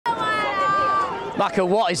Maka,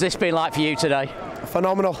 what has this been like for you today?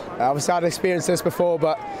 Phenomenal. Obviously I'd experienced this before,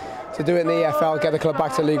 but to do it in the EFL, get the club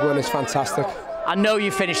back to League One is fantastic. I know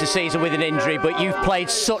you finished the season with an injury, but you've played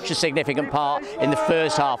such a significant part in the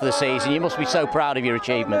first half of the season. You must be so proud of your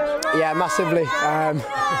achievements. Yeah, massively.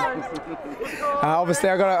 Obviously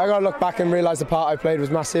I got to look back and realise the part I played was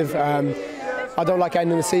massive. I don't like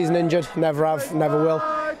ending the season injured, never have, never will.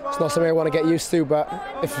 It's not something I want to get used to, but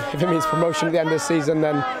if it means promotion at the end of the season,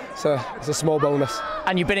 then it's a small bonus.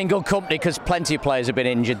 And you've been in good company because plenty of players have been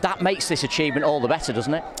injured. That makes this achievement all the better,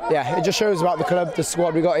 doesn't it? Yeah, it just shows about the club, the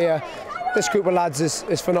squad we got here. This group of lads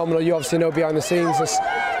is phenomenal. You obviously know behind the scenes.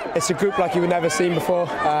 It's a group like you've never seen before.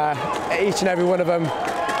 Each and every one of them,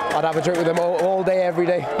 I'd have a drink with them all day, every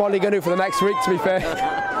day. Probably going to do for the next week, to be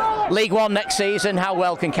fair. League One next season, how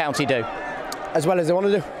well can County do? As well as they want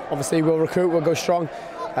to do. Obviously we'll recruit, we'll go strong.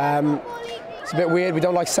 It's a bit weird, we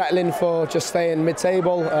don't like settling for just staying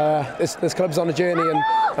mid-table. This club's on a journey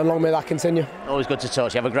and long may that continue. Always good to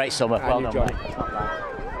talk to you. Have a great summer. Well done, mate.